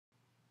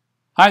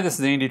Hi, this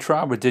is Andy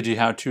Traub with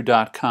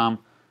digihowto.com. I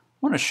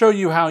want to show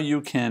you how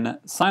you can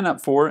sign up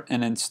for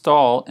and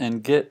install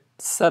and get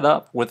set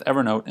up with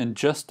Evernote in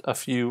just a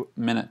few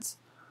minutes.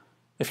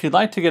 If you'd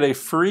like to get a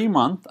free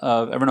month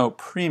of Evernote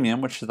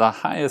Premium, which is the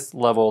highest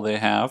level they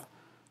have,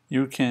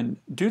 you can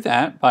do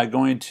that by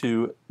going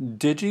to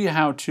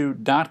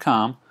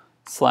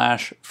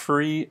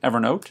digihowto.com/free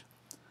Evernote.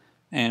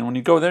 And when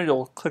you go there,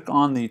 you'll click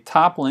on the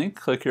top link,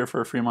 click here for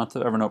a free month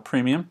of Evernote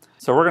Premium.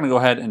 So we're going to go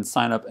ahead and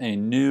sign up a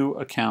new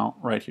account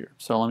right here.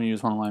 So let me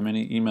use one of my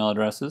many email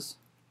addresses.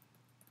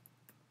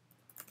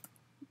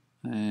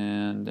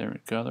 And there we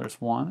go, there's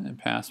one, and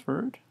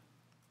password.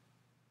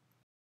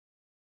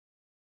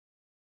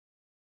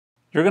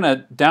 You're going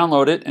to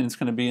download it, and it's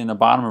going to be in the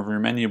bottom of your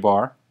menu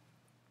bar.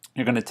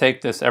 You're going to take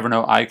this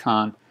Evernote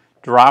icon,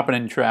 drop it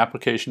into your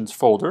applications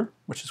folder,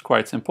 which is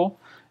quite simple,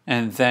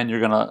 and then you're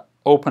going to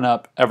open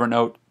up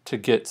Evernote to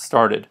get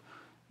started.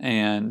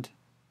 And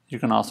you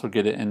can also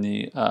get it in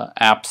the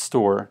App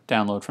Store,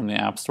 download from the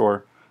App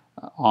Store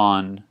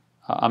on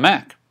a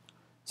Mac.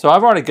 So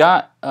I've already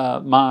got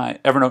my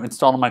Evernote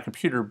installed on my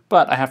computer,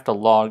 but I have to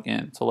log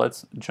in. So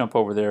let's jump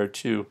over there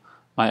to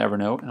my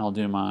Evernote, and I'll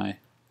do my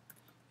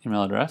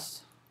email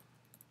address,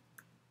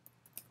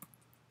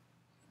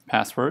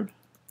 password,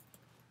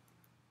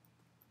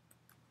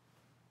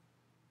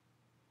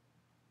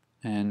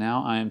 and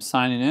now I am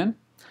signing in.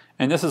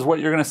 And this is what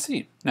you're going to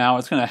see. Now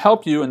it's going to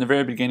help you in the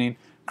very beginning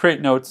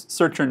create notes,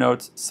 search your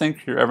notes,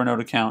 sync your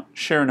Evernote account,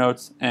 share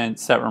notes, and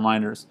set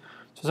reminders.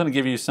 So it's going to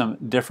give you some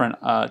different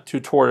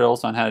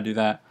tutorials on how to do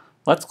that.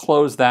 Let's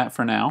close that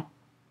for now.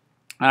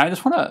 And I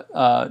just want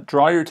to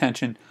draw your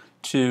attention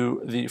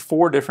to the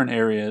 4 different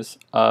areas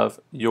of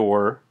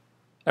your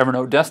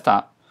Evernote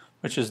desktop,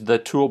 which is the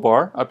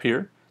toolbar up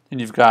here. Then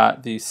you've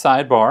got the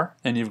sidebar,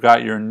 and you've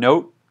got your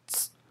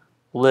notes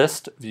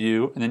list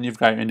view, and then you've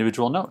got your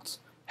individual notes.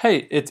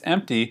 Hey, it's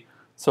empty,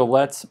 so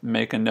let's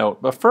make a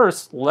note. But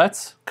first,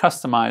 let's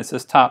customize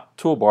this top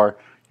toolbar.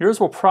 Yours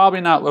will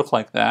probably not look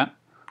like that.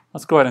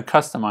 Let's go ahead and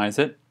customize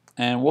it,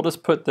 and we'll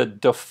just put the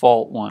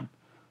default one.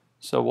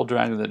 So we'll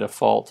drag the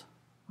default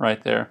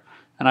right there.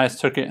 And I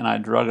just took it and I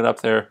drug it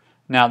up there.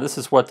 Now this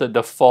is what the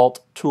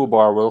default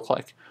toolbar will look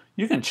like.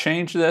 You can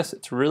change this.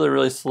 It's really,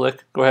 really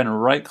slick. Go ahead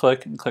and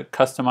right-click and click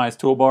Customize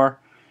Toolbar,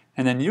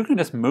 and then you can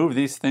just move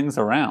these things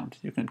around.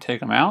 You can take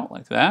them out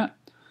like that.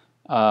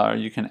 Or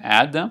you can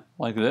add them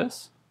like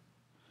this,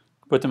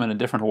 put them in a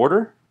different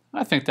order.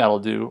 I think that'll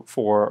do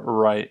for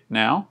right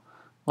now.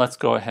 Let's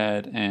go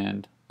ahead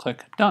and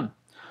click Done.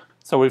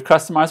 So we've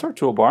customized our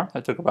toolbar.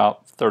 That took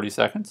about 30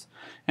 seconds.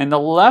 And the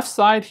left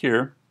side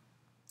here,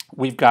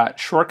 we've got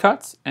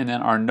shortcuts and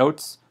then our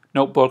notes,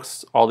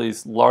 notebooks, all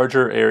these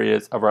larger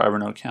areas of our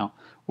Evernote account.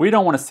 We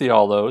don't want to see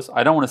all those.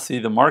 I don't want to see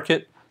the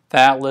market, the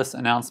atlas,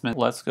 announcement.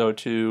 Let's go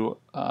to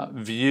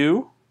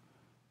View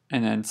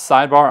and then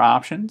Sidebar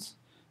Options.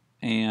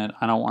 And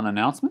I don't want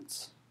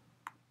announcements.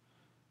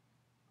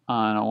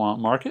 I don't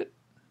want market.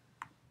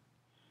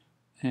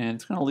 And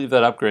it's going to leave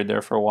that upgrade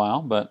there for a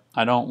while, but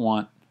I don't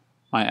want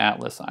my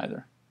atlas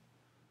either.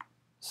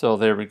 So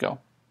there we go.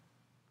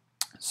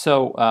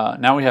 So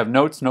now we have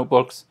notes,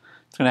 notebooks.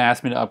 It's going to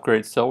ask me to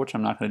upgrade still, which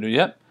I'm not going to do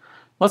yet.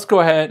 Let's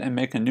go ahead and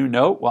make a new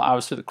note. Well,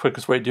 obviously the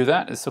quickest way to do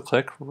that is to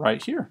click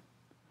right here.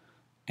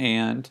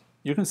 And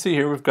you can see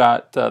here we've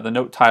got the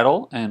note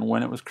title and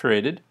when it was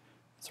created.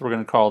 So we're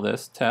going to call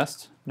this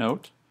test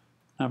note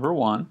number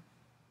 1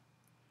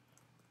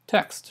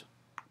 text.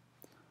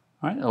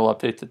 All right, it'll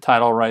update the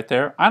title right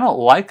there. I don't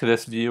like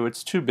this view.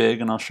 It's too big,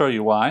 and I'll show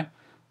you why.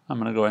 I'm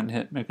going to go ahead and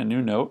hit make a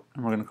new note,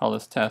 and we're going to call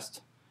this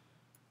test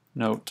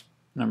note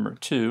number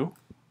 2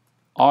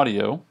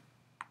 audio.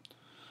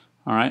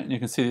 All right, and you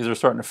can see these are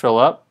starting to fill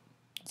up.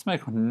 Let's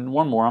make one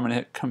more. I'm going to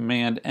hit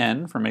Command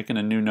N for making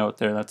a new note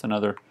there. That's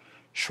another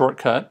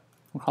shortcut.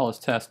 We'll call this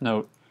test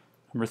note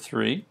number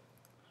 3.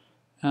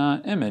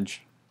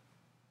 Image.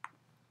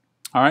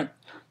 All right,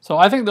 so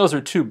I think those are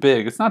too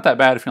big. It's not that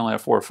bad if you only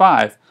have 4 or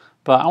 5,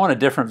 but I want a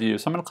different view.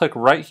 So I'm going to click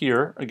right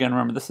here. Again,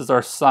 remember this is our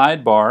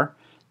sidebar.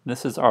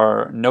 This is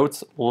our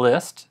notes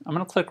list. I'm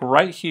going to click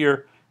right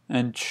here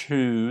and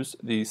choose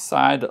the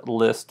side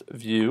list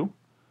view.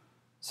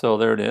 So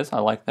there it is. I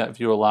like that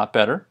view a lot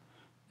better.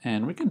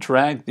 And we can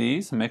drag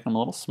these and make them a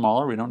little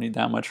smaller. We don't need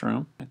that much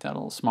room. Make that a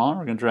little smaller.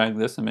 We're going to drag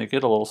this and make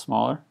it a little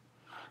smaller.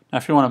 Now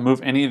if you want to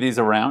move any of these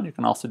around, you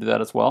can also do that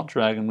as well.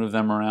 Drag and move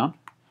them around.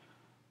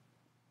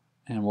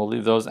 And we'll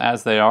leave those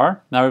as they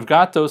are. Now we've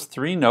got those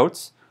 3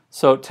 notes.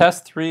 So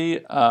test 3,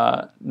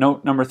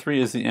 note number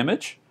 3 is the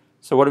image.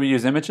 So what do we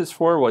use images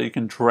for? Well, you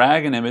can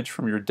drag an image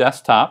from your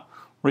desktop,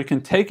 or you can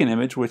take an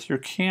image with your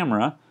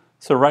camera.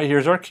 So right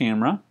here's our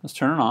camera. Let's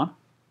turn it on.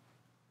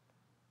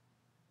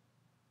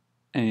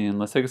 And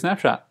let's take a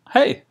snapshot.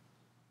 Hey!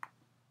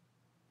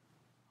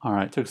 All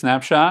right, took a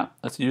snapshot.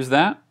 Let's use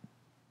that.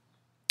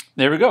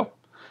 There we go.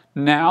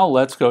 Now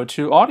let's go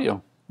to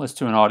audio. Let's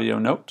do an audio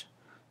note.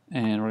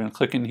 And we're going to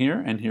click in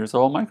here, and here's a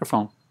little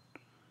microphone.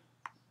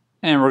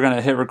 And we're going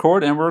to hit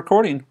record, and we're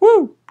recording.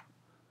 Woo!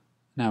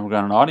 Now we've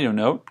got an audio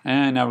note,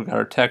 and now we've got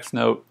our text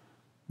note.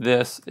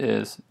 This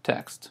is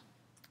text.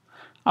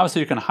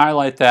 Obviously, you can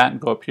highlight that and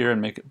go up here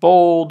and make it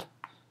bold,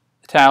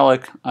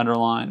 italic,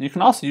 underline. You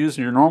can also use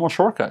your normal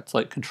shortcuts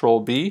like Control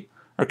B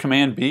or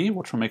Command B,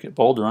 which will make it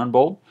bold or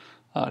unbold.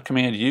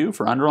 Command U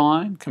for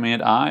underline,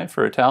 Command I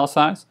for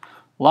italicize.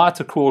 Lots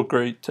of cool,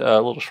 great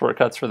little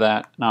shortcuts for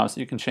that. And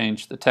obviously, you can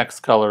change the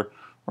text color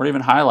or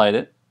even highlight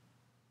it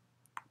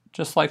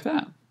just like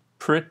that.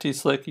 Pretty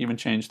slick, even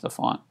change the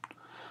font.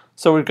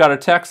 So we've got our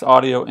text,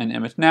 audio, and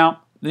image.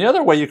 Now, the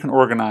other way you can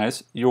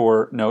organize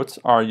your notes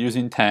are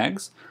using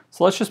tags.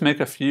 So let's just make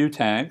a few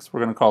tags. We're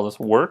going to call this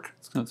work.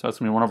 So that's going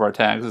to be one of our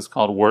tags. It's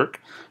called work.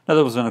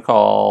 Another one's going to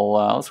call,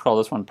 let's call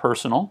this one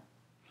personal.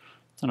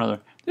 It's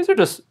another. These are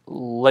just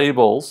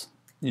labels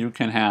you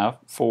can have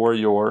for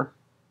your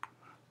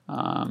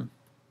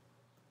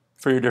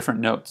different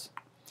notes.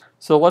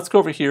 So let's go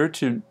over here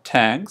to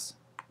tags.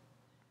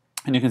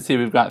 And you can see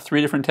we've got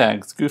 3 different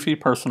tags: goofy,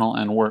 personal,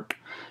 and work.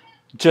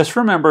 Just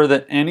remember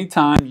that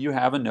anytime you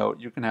have a note,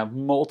 you can have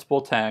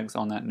multiple tags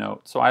on that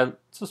note. So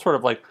it's just sort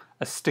of like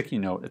a sticky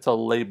note. It's a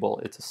label.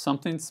 It's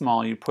something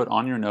small you put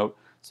on your note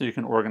so you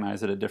can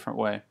organize it a different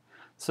way.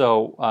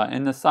 So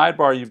in the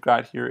sidebar you've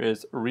got here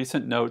is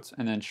recent notes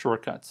and then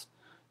shortcuts.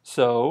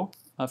 So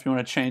if you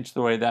want to change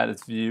the way that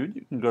it's viewed,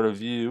 you can go to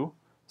View,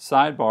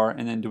 Sidebar,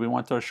 and then do we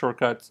want those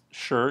shortcuts?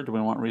 Sure. Do we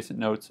want recent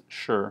notes?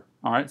 Sure.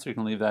 All right, so you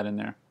can leave that in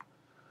there.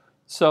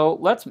 So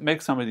let's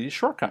make some of these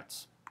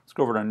shortcuts. Let's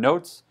go over to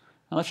Notes,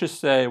 and let's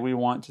just say we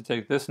want to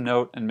take this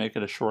note and make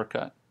it a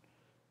shortcut.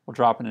 We'll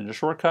drop it into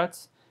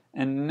Shortcuts,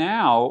 and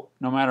now,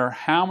 no matter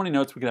how many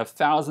notes, we could have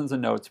thousands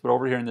of notes, but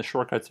over here in the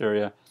Shortcuts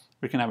area,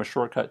 we can have a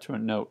shortcut to a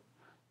note.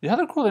 The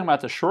other cool thing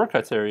about the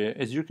Shortcuts area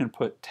is you can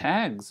put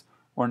tags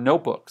or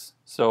notebooks.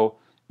 So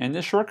in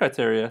this Shortcuts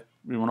area,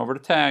 we went over to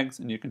Tags,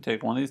 and you can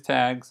take one of these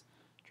tags,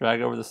 drag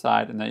over the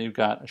side, and then you've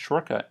got a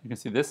shortcut. You can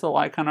see this little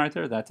icon right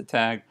there, that's a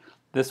tag.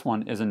 This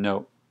one is a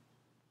note.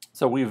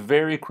 So we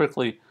very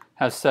quickly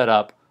have set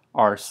up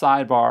our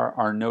sidebar,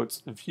 our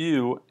notes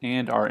view,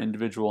 and our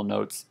individual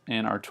notes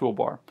in our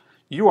toolbar.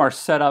 You are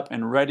set up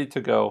and ready to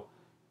go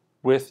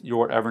with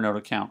your Evernote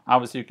account.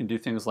 Obviously, you can do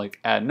things like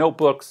add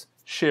notebooks,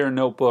 share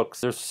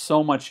notebooks. There's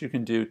so much you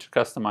can do to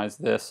customize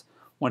this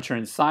once you're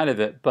inside of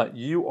it, but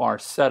you are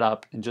set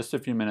up in just a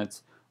few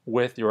minutes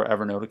with your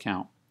Evernote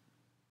account.